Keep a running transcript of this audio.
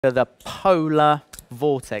The polar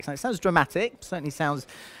vortex. Now, it sounds dramatic, certainly sounds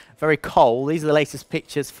very cold. These are the latest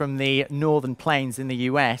pictures from the northern plains in the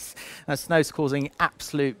US. Snow's causing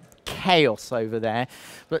absolute chaos over there.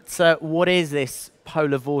 But what is this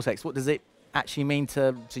polar vortex? What does it actually mean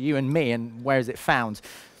to you and me, and where is it found?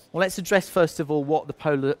 Well, let's address first of all what the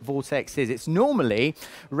polar vortex is. It's normally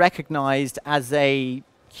recognized as a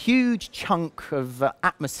huge chunk of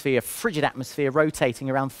atmosphere, frigid atmosphere, rotating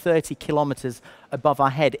around 30 kilometers above our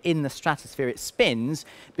head in the stratosphere. It spins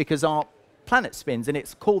because our planet spins, and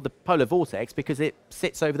it's called the polar vortex because it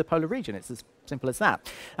sits over the polar region. It's as simple as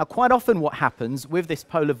that. Now, quite often what happens with this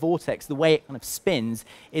polar vortex, the way it kind of spins,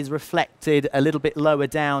 is reflected a little bit lower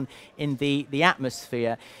down in the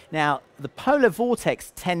atmosphere. Now, the polar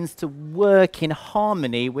vortex tends to work in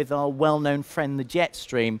harmony with our well-known friend, the jet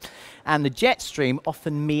stream. And the jet stream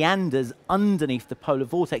often meanders underneath the polar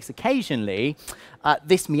vortex. Occasionally,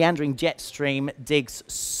 this meandering jet stream digs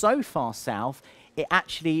so far south, it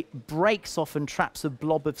actually breaks off and traps a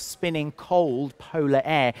blob of spinning cold polar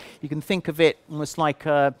air. You can think of it almost like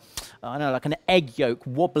I don't know, like an egg yolk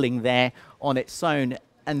wobbling there on its own.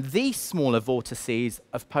 And these smaller vortices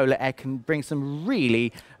of polar air can bring some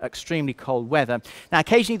really extremely cold weather. Now,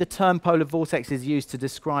 occasionally the term polar vortex is used to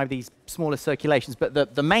describe these smaller circulations, but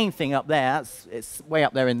the main thing up there, it's way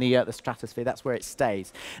up there in the stratosphere. That's where it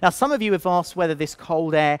stays. Now, some of you have asked whether this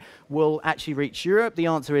cold air will actually reach Europe. The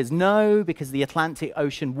answer is no, because the Atlantic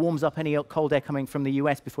Ocean warms up any cold air coming from the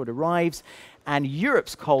US before it arrives, and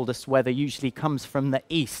Europe's coldest weather usually comes from the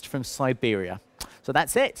east, from Siberia. So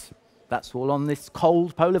that's it. That's all on this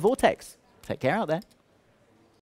cold polar vortex. Take care out there.